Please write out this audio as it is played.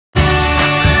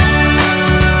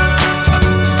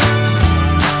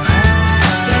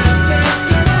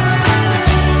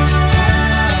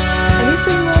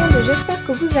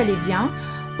vous allez bien.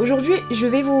 Aujourd'hui, je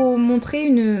vais vous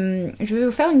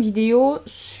faire une vidéo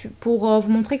pour vous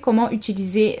montrer comment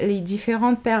utiliser les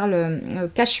différentes perles,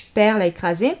 cache-perles à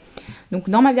écraser. Donc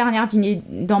dans ma dernière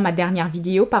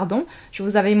vidéo, pardon, je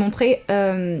vous avais montré,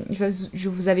 je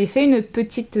vous avais fait une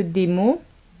petite démo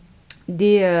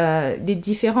des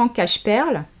différents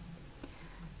cache-perles.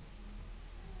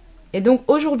 Et donc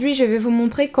aujourd'hui, je vais vous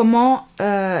montrer comment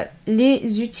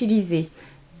les utiliser.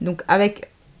 Donc avec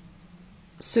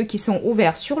ceux qui sont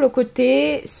ouverts sur le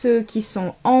côté, ceux qui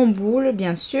sont en boule,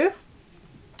 bien sûr,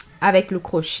 avec le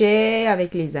crochet,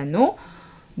 avec les anneaux.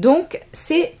 Donc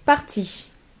c'est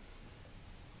parti.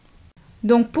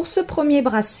 Donc pour ce premier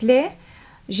bracelet,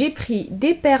 j'ai pris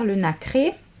des perles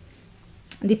nacrées,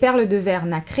 des perles de verre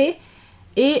nacrées,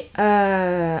 et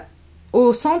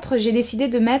au centre, j'ai décidé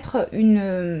de mettre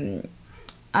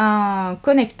un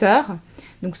connecteur.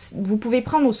 Donc vous pouvez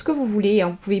prendre ce que vous voulez, hein.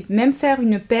 Vous pouvez même faire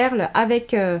une perle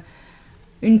avec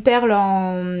une perle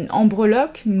en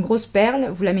breloque, une grosse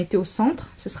perle, vous la mettez au centre,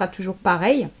 ce sera toujours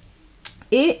pareil.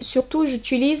 Et surtout,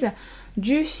 j'utilise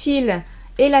du fil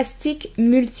élastique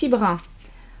multi-brin.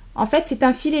 En fait, c'est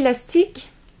un fil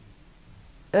élastique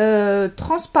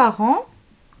transparent,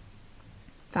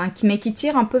 enfin, mais qui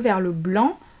tire un peu vers le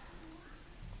blanc.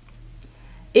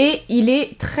 Et il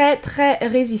est très très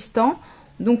résistant.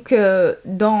 Donc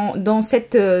dans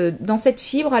cette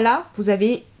fibre là, vous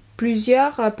avez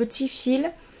plusieurs petits fils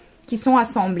qui sont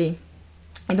assemblés.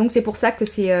 Et donc c'est pour ça que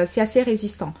c'est assez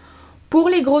résistant. Pour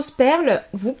les grosses perles,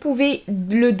 vous pouvez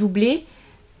le doubler.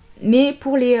 Mais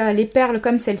pour les perles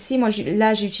comme celle-ci, moi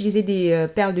là j'ai utilisé des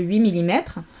perles de 8 mm.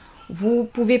 Vous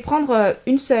pouvez prendre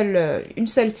une seule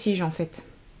tige en fait.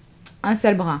 Un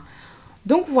seul brin.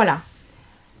 Donc voilà.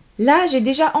 Là, j'ai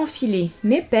déjà enfilé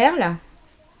mes perles.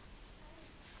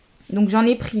 Donc, j'en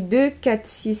ai pris 2, 4,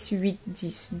 6, 8,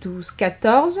 10, 12,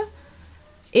 14.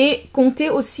 Et comptez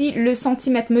aussi le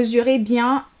centimètre. Mesurez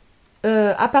bien,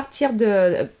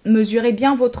 mesurez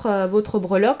bien votre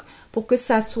breloque pour que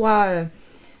ça soit,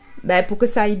 pour que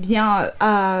ça aille bien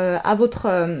à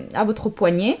votre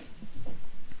poignet.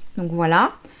 Donc,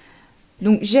 voilà.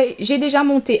 Donc, j'ai déjà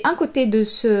monté un côté de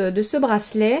ce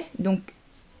bracelet. Donc,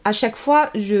 à chaque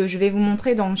fois, je vais vous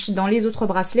montrer dans les autres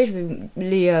bracelets,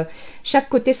 chaque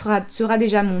côté sera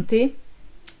déjà monté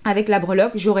avec la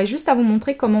breloque. J'aurai juste à vous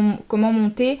montrer comment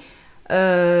monter,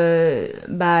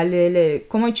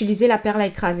 comment utiliser la perle à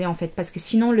écraser en fait, parce que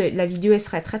sinon la vidéo elle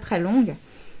serait très très longue.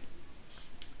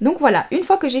 Donc voilà, une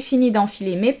fois que j'ai fini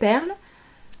d'enfiler mes perles,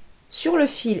 sur le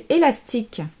fil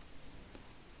élastique,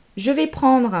 je vais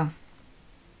prendre,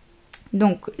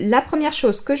 donc la première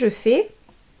chose que je fais,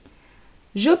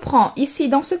 je prends ici,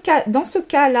 dans ce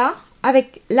cas-là,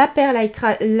 avec la perle à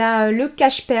le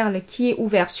cache-perle qui est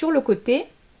ouvert sur le côté.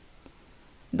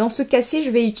 Dans ce cas-ci, je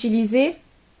vais utiliser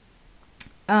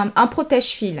un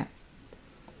protège-fil.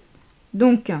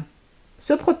 Donc,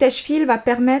 ce protège-fil va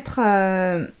permettre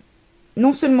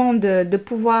non seulement de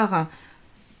pouvoir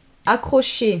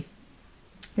accrocher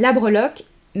la breloque,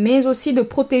 mais aussi de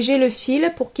protéger le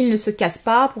fil pour qu'il ne se casse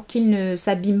pas, pour qu'il ne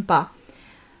s'abîme pas.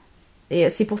 Et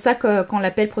c'est pour ça qu'on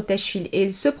l'appelle protège-fil.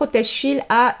 Et ce protège-fil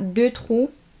a 2 trous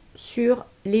sur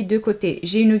les 2 côtés.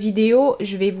 J'ai une vidéo,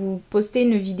 je vais vous poster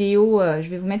une vidéo, je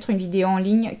vais vous mettre une vidéo en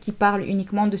ligne qui parle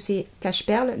uniquement de ces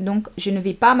cache-perles. Donc, je ne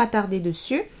vais pas m'attarder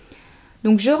dessus.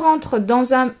 Donc, je rentre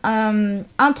dans un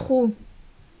trou,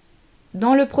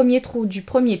 dans le premier trou du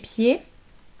premier pied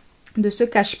de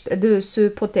ce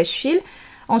protège-fil.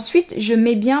 Ensuite, je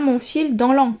mets bien mon fil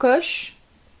dans l'encoche.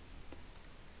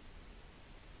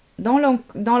 Dans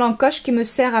l'encoche qui me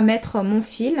sert à mettre mon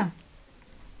fil.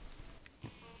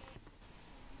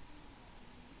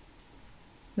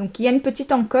 Donc il y a une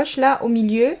petite encoche là au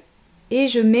milieu et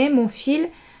je mets mon fil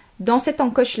dans cette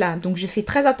encoche là. Donc je fais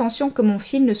très attention que mon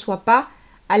fil ne soit pas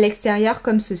à l'extérieur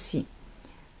comme ceci.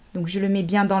 Donc je le mets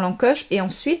bien dans l'encoche et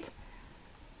ensuite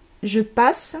je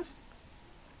passe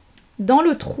dans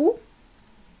le trou,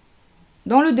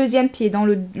 dans le deuxième pied, dans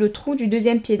le trou du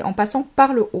deuxième pied en passant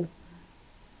par le haut.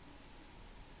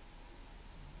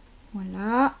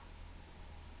 Voilà,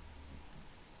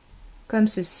 comme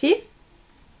ceci.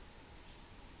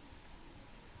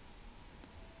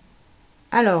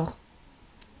 Alors,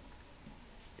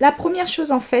 la première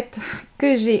chose en fait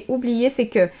que j'ai oublié, c'est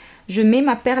que je mets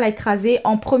ma perle à écraser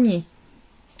en premier.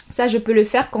 Ça, je peux le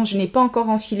faire quand je n'ai pas encore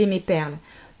enfilé mes perles.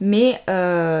 Mais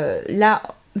là,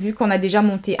 vu qu'on a déjà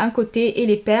monté un côté et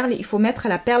les perles, il faut mettre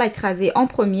la perle à écraser en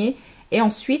premier et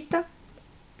ensuite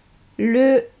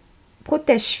le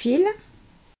protège-fil.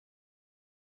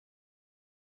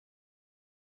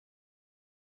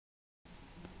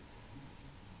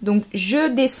 Donc je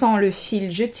descends le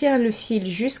fil, je tire le fil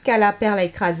jusqu'à la perle à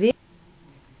écraser.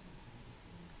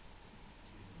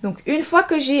 Donc une fois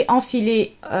que j'ai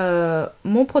enfilé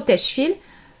mon protège-fil,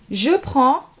 je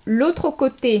prends l'autre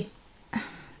côté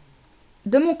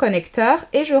de mon connecteur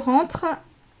et je rentre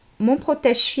mon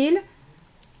protège-fil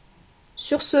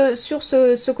sur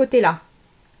ce côté-là.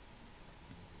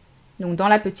 Donc dans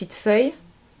la petite feuille,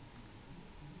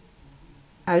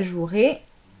 ajourer.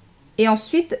 Et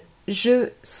ensuite, je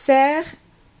serre,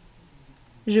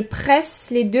 je presse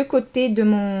les deux côtés de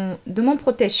mon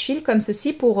protège-fil comme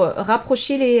ceci pour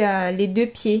rapprocher les deux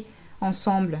pieds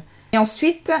ensemble. Et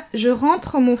ensuite, je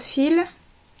rentre mon fil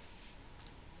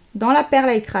dans la perle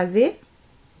à écraser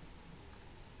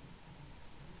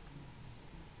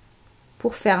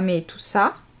pour fermer tout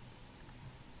ça.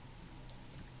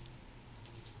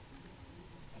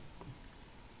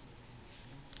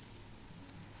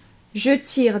 Je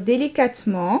tire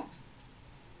délicatement.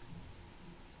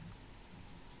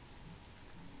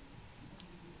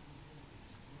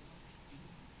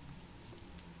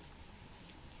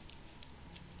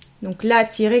 Donc là,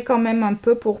 tirez quand même un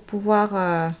peu pour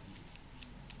pouvoir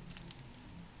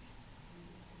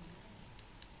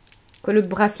que le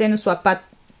bracelet ne soit pas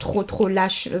trop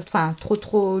lâche, enfin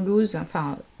trop loose,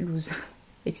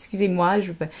 Excusez-moi,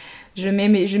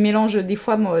 je mélange des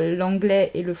fois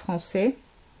l'anglais et le français.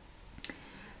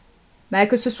 Bah,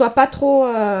 que ce soit pas trop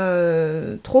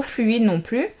fluide non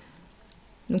plus.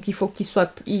 Donc il faut qu'il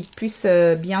puisse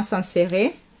bien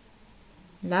s'insérer.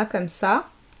 Là, comme ça.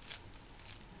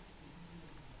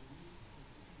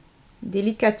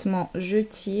 Délicatement, je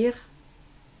tire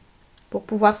pour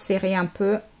pouvoir serrer un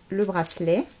peu le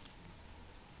bracelet.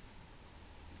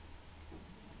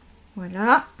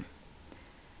 Voilà.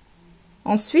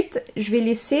 Ensuite, je vais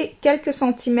laisser quelques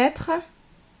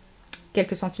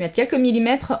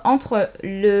millimètres entre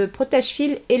le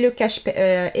protège-fil et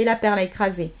et la perle à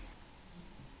écraser.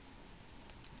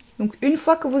 Donc une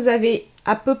fois que vous avez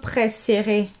à peu près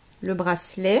serré le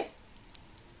bracelet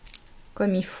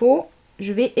comme il faut,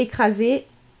 je vais écraser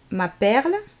ma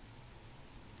perle.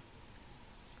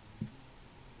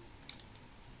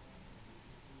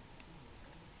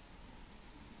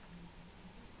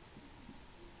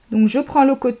 Donc je prends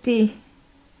le côté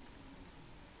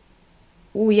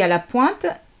où il y a la pointe.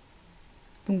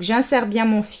 Donc j'insère bien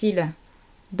mon fil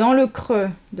dans le creux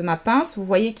de ma pince. Vous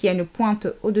voyez qu'il y a une pointe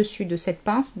au-dessus de cette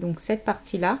pince, donc cette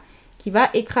partie-là, qui va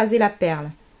écraser la perle.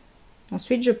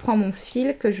 Ensuite, je prends mon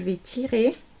fil que je vais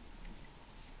tirer.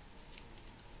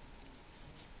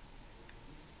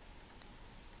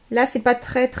 Là, c'est pas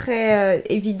très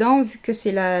évident vu que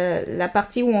c'est la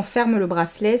partie où on ferme le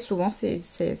bracelet. Souvent,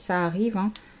 ça arrive,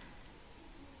 hein,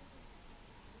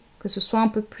 que ce soit un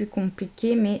peu plus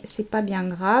compliqué, mais c'est pas bien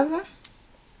grave.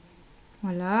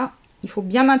 Voilà, il faut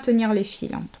bien maintenir les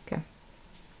fils en tout cas.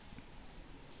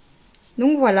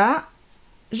 Donc voilà,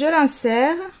 je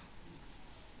l'insère.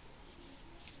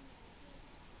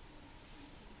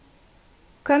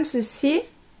 Comme ceci.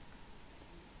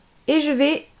 Et je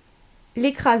vais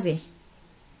l'écraser.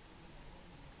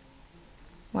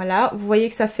 Voilà, vous voyez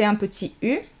que ça fait un petit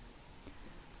U.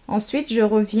 Ensuite, je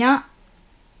reviens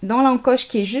dans l'encoche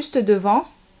qui est juste devant.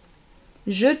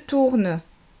 Je tourne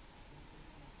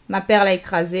ma perle à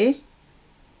écraser.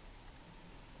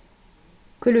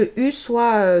 Que le U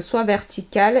soit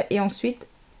vertical. Et ensuite,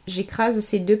 j'écrase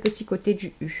ces deux petits côtés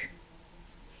du U.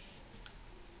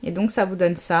 Et donc, ça vous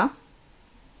donne ça.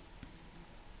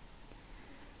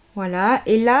 Voilà.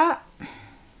 Et là,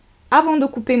 avant de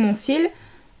couper mon fil,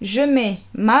 je mets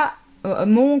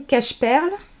mon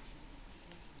cache-perle.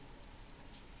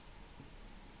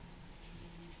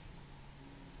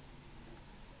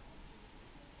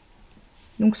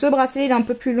 Donc ce bracelet est un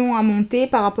peu plus long à monter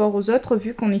par rapport aux autres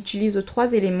vu qu'on utilise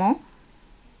 3 éléments.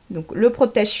 Donc le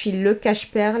protège-fil, le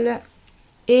cache-perle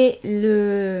et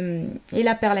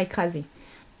la perle à écraser.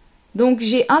 Donc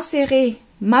j'ai inséré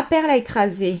ma perle à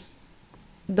écraser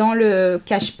dans le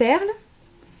cache-perle.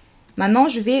 Maintenant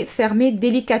je vais fermer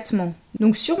délicatement.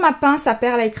 Donc sur ma pince à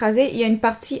perle à écraser, il y a une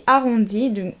partie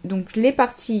arrondie. Donc les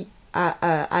parties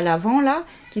à l'avant là,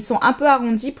 qui sont un peu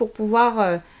arrondies pour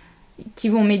pouvoir... qui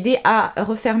vont m'aider à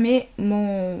refermer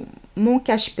mon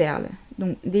cache-perle.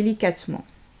 Donc délicatement.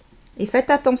 Et faites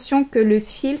attention que le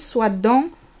fil soit dans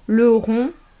le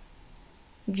rond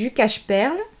du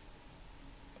cache-perle.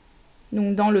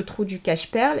 Donc dans le trou du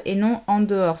cache-perle et non en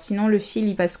dehors. Sinon le fil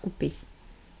il va se couper.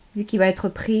 Vu qu'il va être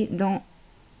pris dans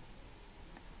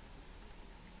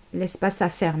l'espace à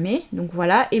fermer. Donc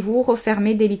voilà. Et vous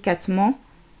refermez délicatement.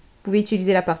 Vous pouvez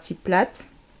utiliser la partie plate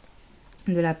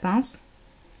de la pince.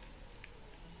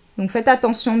 Donc faites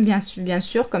attention bien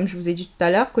sûr, comme je vous ai dit tout à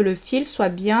l'heure, que le fil soit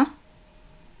bien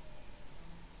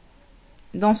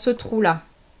dans ce trou-là.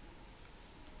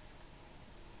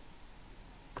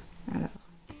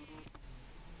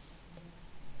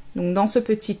 Donc dans ce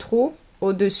petit trou,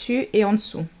 au-dessus et en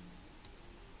dessous.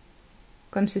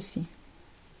 Comme ceci.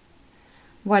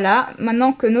 Voilà,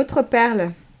 maintenant que notre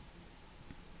perle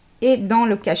est dans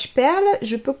le cache-perle,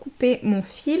 je peux couper mon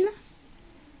fil.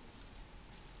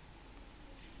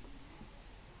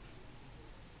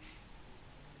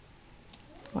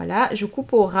 Voilà, je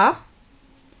coupe au ras.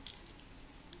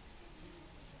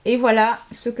 Et voilà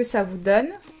ce que ça vous donne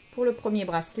pour le premier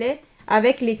bracelet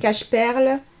avec les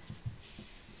cache-perles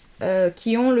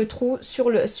qui ont le trou sur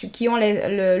qui ont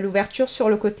l'ouverture sur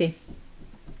le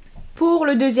Pour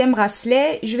le deuxième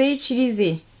bracelet, je vais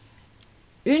utiliser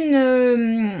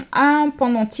un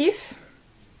pendentif,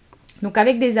 donc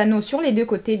avec des anneaux sur les deux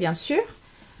côtés bien sûr,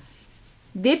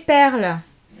 des perles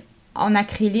en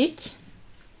acrylique,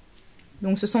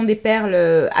 donc ce sont des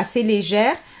perles assez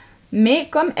légères, mais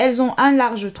comme elles ont un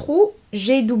large trou,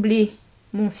 j'ai doublé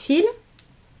mon fil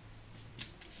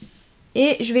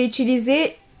et je vais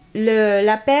utiliser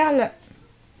une perle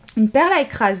à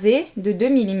écraser de 2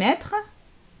 mm,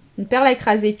 une perle à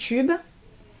écraser tube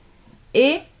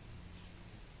et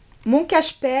mon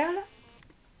cache-perle,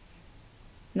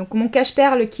 donc mon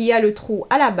cache-perle qui a le trou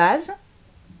à la base,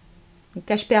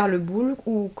 cache-perle boule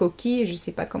ou coquille, je ne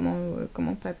sais pas comment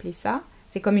on peut appeler ça,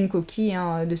 c'est comme une coquille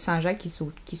hein, de Saint-Jacques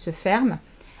qui se ferme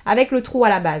avec le trou à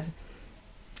la base.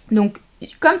 Donc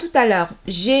comme tout à l'heure,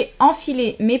 j'ai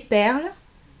enfilé mes perles,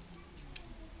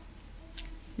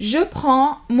 je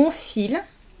prends mon fil,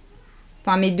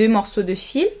 enfin mes deux morceaux de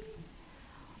fil,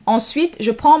 ensuite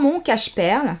je prends mon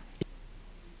cache-perle.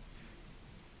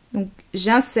 Donc,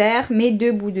 j'insère mes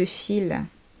deux bouts de fil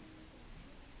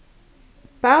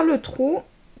par le trou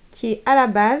qui est à la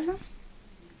base.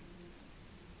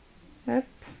 Hop.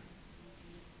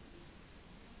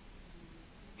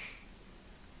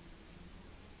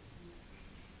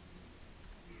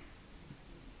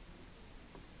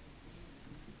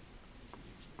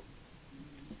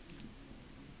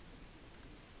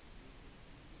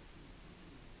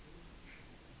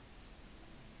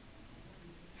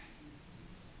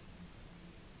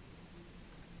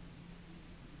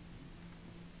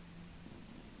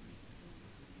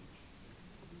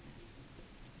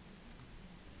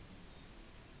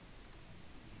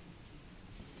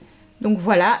 Donc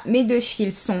voilà, mes deux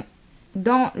fils sont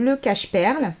dans le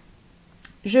cache-perle.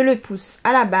 Je le pousse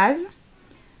à la base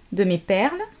de mes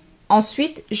perles.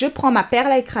 Ensuite, je prends ma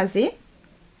perle à écraser.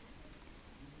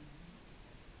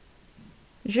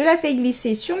 Je la fais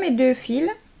glisser sur mes deux fils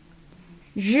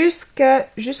jusque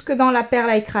dans la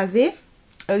perle à écraser,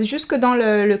 jusque dans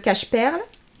le cache-perle.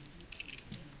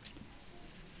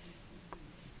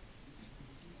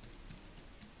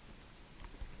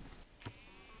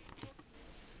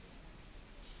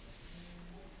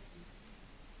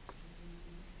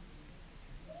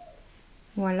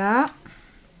 Voilà.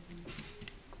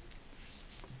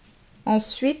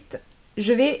 Ensuite,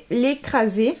 je vais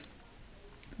l'écraser.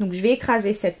 Donc, je vais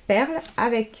écraser cette perle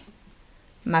avec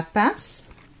ma pince.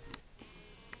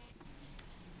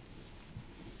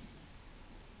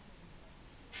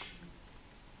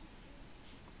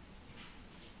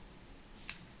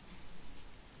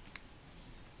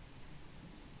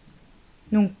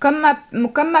 Donc, comme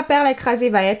ma perle écrasée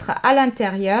va être à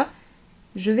l'intérieur,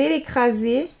 je vais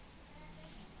l'écraser.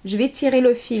 Je vais tirer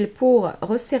le fil pour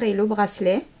resserrer le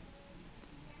bracelet.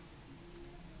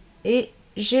 Et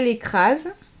je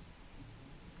l'écrase.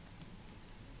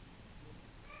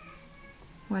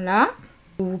 Voilà.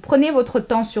 Vous prenez votre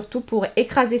temps surtout pour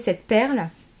écraser cette perle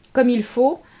comme il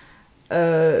faut.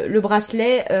 Le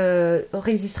bracelet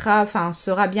résistera, enfin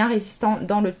sera bien résistant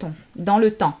dans le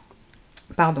temps.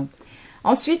 Pardon.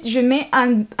 Ensuite, je mets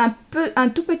un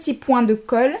tout petit point de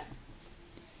colle.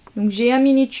 Donc j'ai un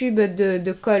mini tube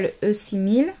de colle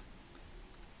E6000.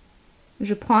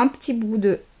 Je prends un petit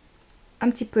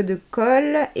peu de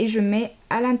colle et je mets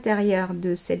à l'intérieur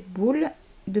de cette boule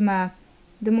de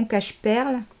mon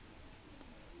cache-perle.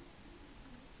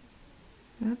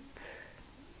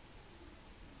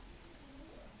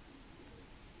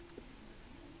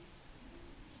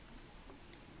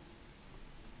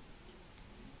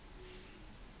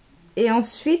 Et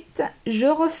ensuite, je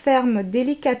referme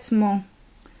délicatement.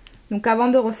 Donc avant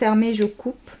de refermer, je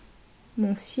coupe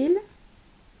mon fil.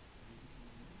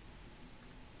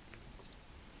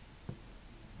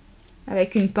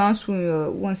 Avec une pince ou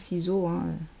un ciseau. Hein.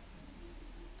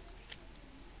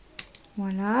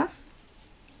 Voilà.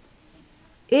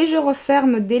 Et je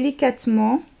referme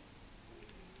délicatement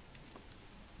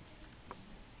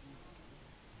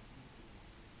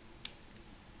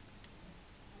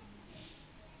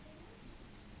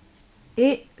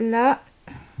Et là,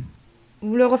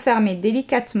 vous le refermez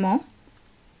délicatement.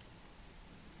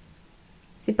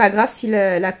 C'est pas grave si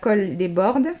la colle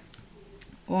déborde.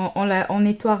 On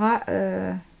nettoiera.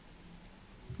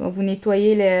 Vous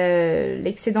nettoyez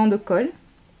l'excédent de colle.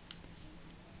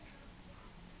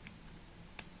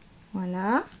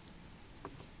 Voilà.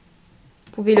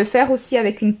 Vous pouvez le faire aussi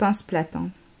avec une pince plate.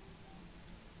 Hein.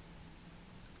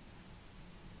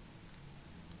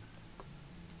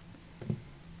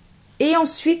 Et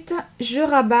ensuite, je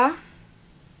rabats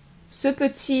cette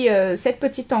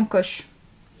petite encoche.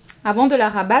 Avant de la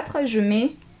rabattre,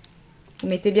 vous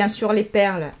mettez bien sûr les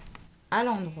perles à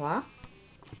l'endroit.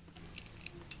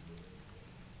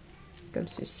 Comme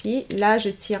ceci. Là, je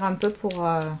tire un peu pour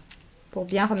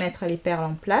bien remettre les perles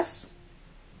en place.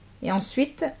 Et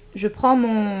ensuite, je prends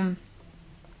mon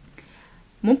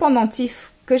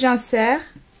pendentif que j'insère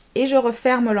et je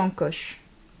referme l'encoche.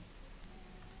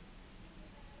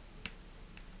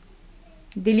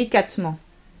 Délicatement.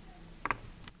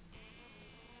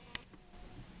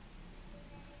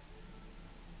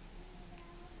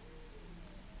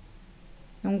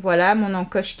 Donc voilà mon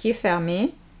encoche qui est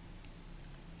fermée.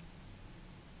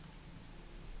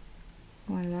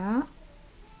 Voilà.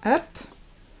 Hop.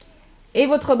 Et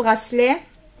votre bracelet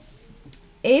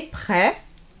est prêt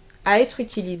à être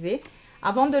utilisé.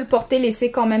 Avant de le porter,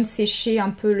 laissez quand même sécher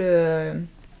un peu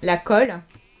la colle.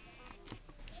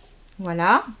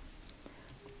 Voilà.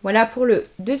 Voilà pour le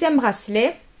deuxième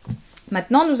bracelet.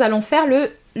 Maintenant, nous allons faire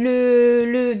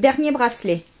le dernier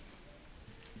bracelet.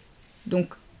 Donc,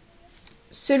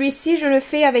 celui-ci, je le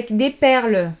fais avec des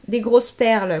perles, des grosses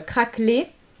perles craquelées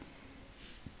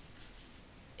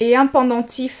et un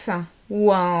pendentif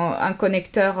ou un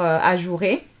connecteur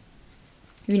ajouré,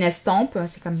 une estampe,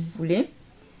 c'est comme vous voulez.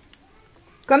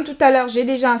 Comme tout à l'heure, j'ai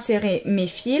déjà inséré mes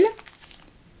fils.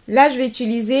 Là, je vais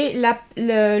utiliser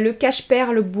le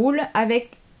cache-perle boule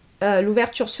avec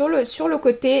l'ouverture sur le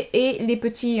côté et des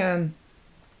petits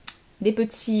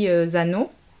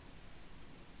anneaux.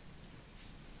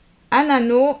 Un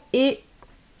anneau et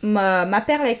ma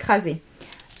perle écrasée.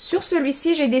 Sur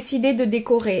celui-ci, j'ai décidé de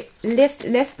décorer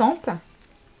l'estampe.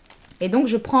 Et donc,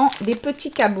 je prends des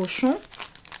petits cabochons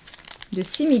de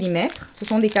 6 mm. Ce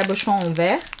sont des cabochons en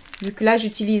verre. Vu que là,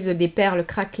 j'utilise des perles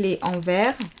craquelées en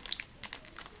verre.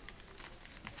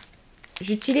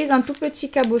 J'utilise un tout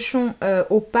petit cabochon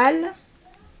opale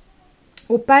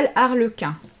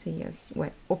arlequin.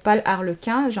 Ouais, opale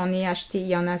arlequin. J'en ai acheté, il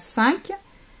y en a 5.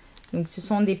 Donc, ce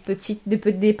sont des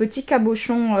petits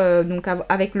cabochons donc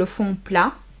avec le fond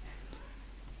plat.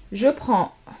 Je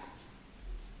prends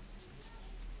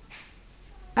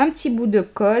un petit bout de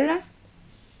colle,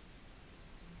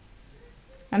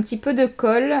 un petit peu de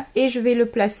colle et je vais le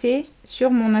placer sur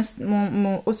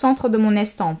au centre de mon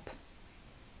estampe.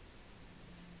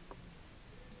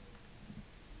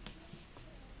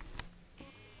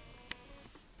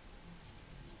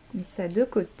 Mets ça de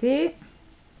côté.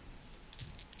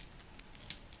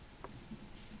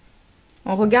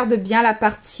 On regarde bien la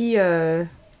partie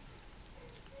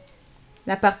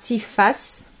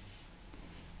face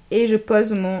et je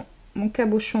pose mon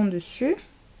cabochon dessus.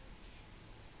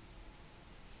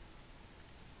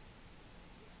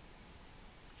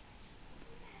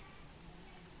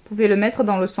 Vous pouvez le mettre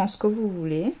dans le sens que vous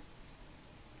voulez.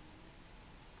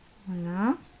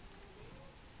 Voilà.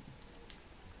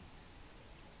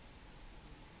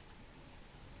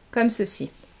 Comme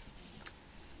ceci.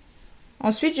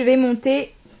 Ensuite, je vais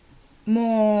monter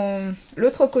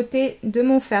l'autre côté de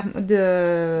mon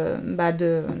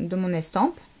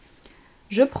estampe.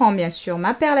 Je prends bien sûr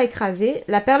ma perle à écraser.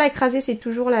 La perle à écraser, c'est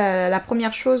toujours la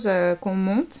première chose qu'on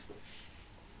monte.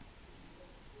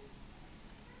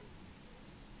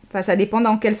 Enfin, ça dépend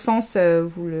dans quel sens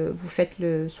vous faites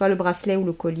soit le bracelet ou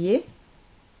le collier.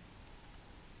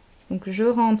 Donc, je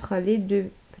rentre les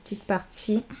deux petites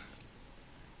parties.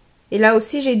 Et là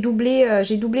aussi, j'ai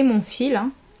doublé mon fil.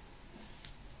 Hein.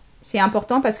 C'est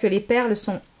important parce que les perles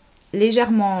sont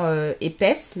légèrement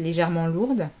épaisses, légèrement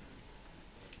lourdes.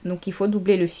 Donc, il faut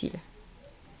doubler le fil.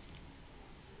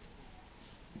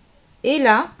 Et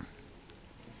là,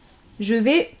 je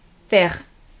vais faire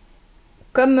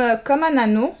comme un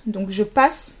anneau. Donc, je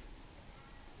passe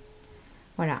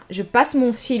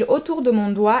mon fil autour de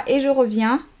mon doigt et je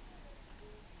reviens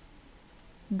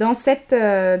dans cette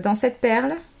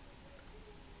perle.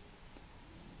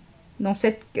 Dans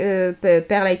cette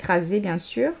perle à écraser, bien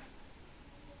sûr.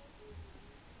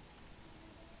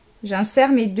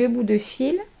 J'insère mes deux bouts de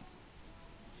fil.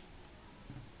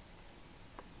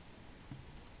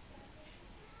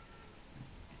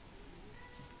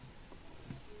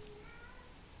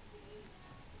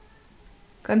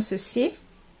 Comme ceci.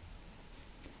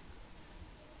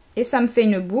 Et ça me fait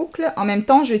une boucle. En même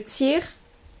temps, je tire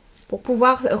pour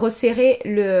pouvoir resserrer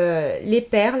les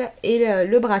perles et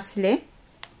le bracelet.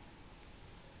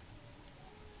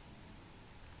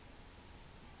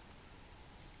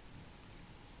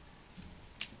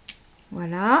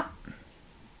 Voilà.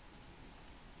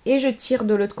 Et je tire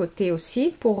de l'autre côté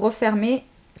aussi pour refermer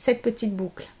cette petite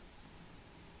boucle.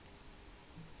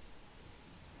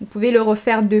 Vous pouvez le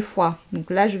refaire 2 fois. Donc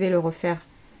là, je vais le refaire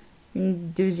une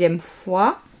deuxième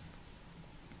fois.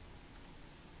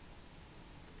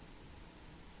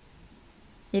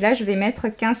 Et là, je vais mettre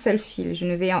qu'un seul fil. Je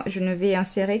ne vais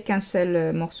insérer qu'un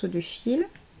seul morceau de fil.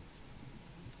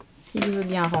 Si je veux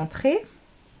bien rentrer.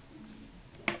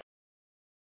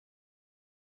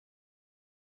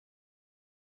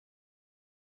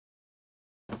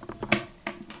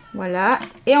 Voilà.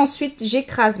 Et ensuite,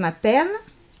 j'écrase ma perle.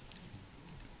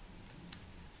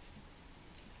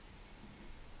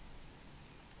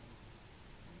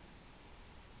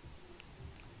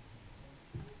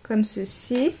 Comme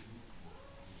ceci.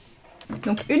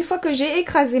 Donc, une fois que j'ai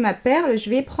écrasé ma perle, je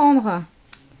vais prendre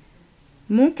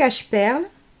mon cache-perle.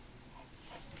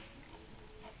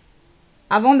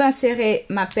 Avant d'insérer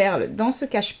ma perle dans ce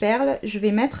cache-perle, je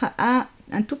vais mettre un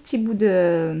tout petit bout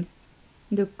de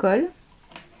colle.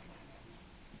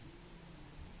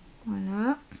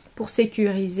 Voilà, pour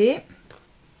sécuriser.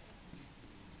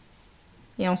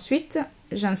 Et ensuite,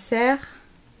 j'insère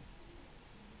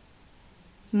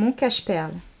mon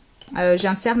cache-perle.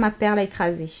 J'insère ma perle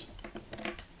écrasée.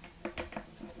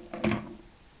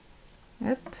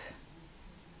 Hop.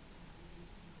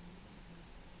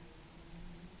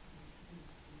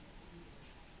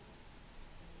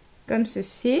 Comme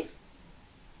ceci.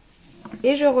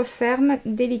 Et je referme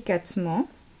délicatement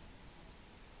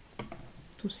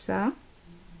tout ça.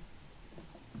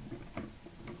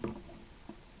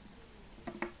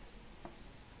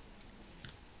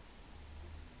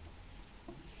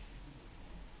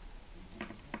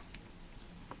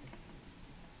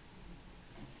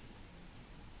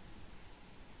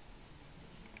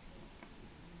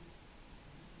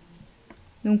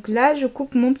 Donc là, je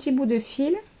coupe mon petit bout de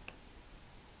fil.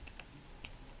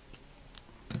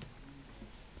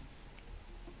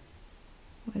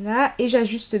 Voilà, et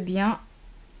j'ajuste bien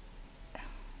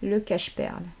le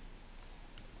cache-perle.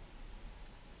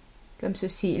 Comme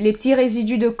ceci. Les petits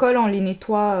résidus de colle, on les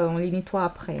nettoie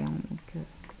après. Hein, donc,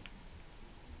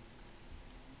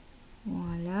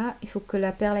 voilà, il faut que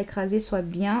la perle écrasée soit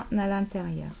bien à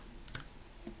l'intérieur.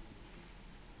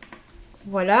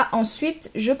 Voilà,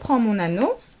 ensuite, je prends mon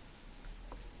anneau.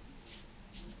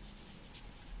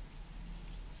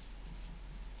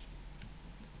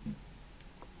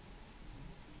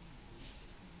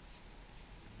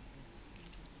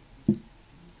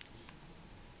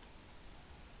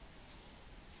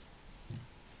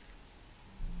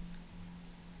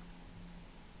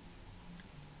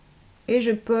 Et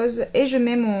je pose et je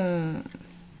mets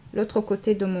l'autre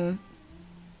côté de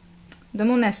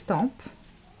mon estampe.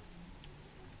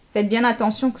 Faites bien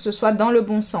attention que ce soit dans le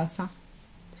bon sens, hein,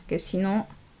 parce que sinon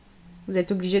vous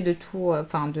êtes obligé de tout,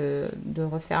 de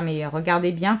refaire. Mais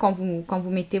regardez bien quand vous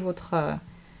mettez votre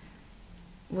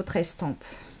estampe.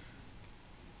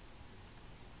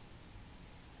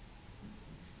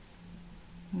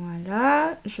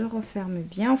 Voilà, je referme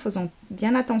bien en faisant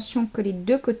bien attention que les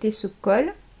deux côtés se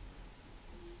collent.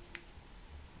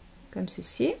 Comme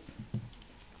ceci.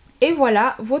 Et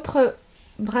voilà, votre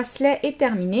bracelet est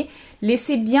terminé.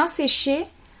 Laissez bien sécher.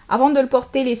 Avant de le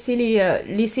porter,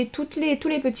 laissez tous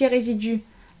les petits résidus,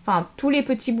 enfin tous les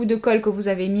petits bouts de colle que vous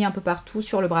avez mis un peu partout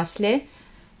sur le bracelet.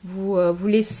 Vous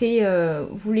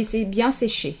laissez bien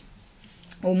sécher.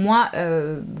 Au moins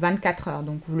 24 heures.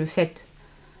 Donc vous le faites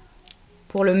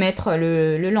pour le mettre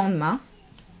le lendemain,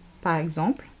 par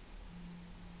exemple.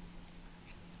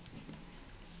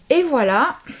 Et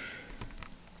voilà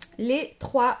les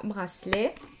 3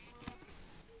 bracelets.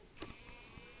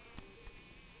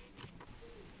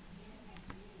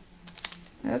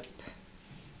 Hop.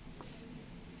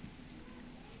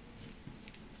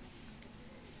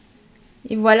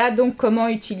 Et voilà donc comment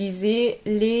utiliser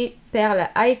les perles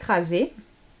à écraser.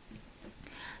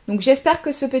 Donc j'espère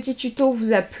que ce petit tuto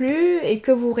vous a plu et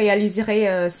que vous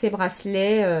réaliserez ces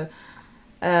bracelets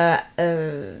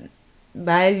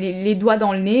les doigts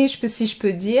dans le nez, si je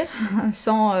peux dire,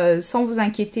 sans vous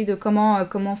inquiéter de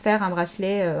comment faire un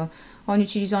bracelet en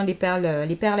utilisant les perles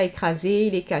à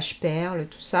écraser, les cache-perles,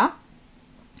 tout ça.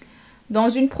 Dans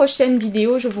une prochaine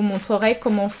vidéo, je vous montrerai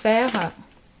comment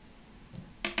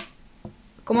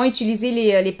utiliser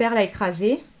les perles à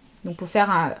écraser, donc pour faire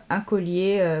un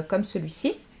collier comme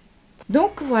celui-ci.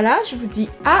 Donc voilà, je vous dis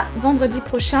à vendredi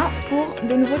prochain pour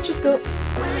de nouveaux tutos.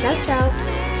 Ciao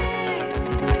ciao.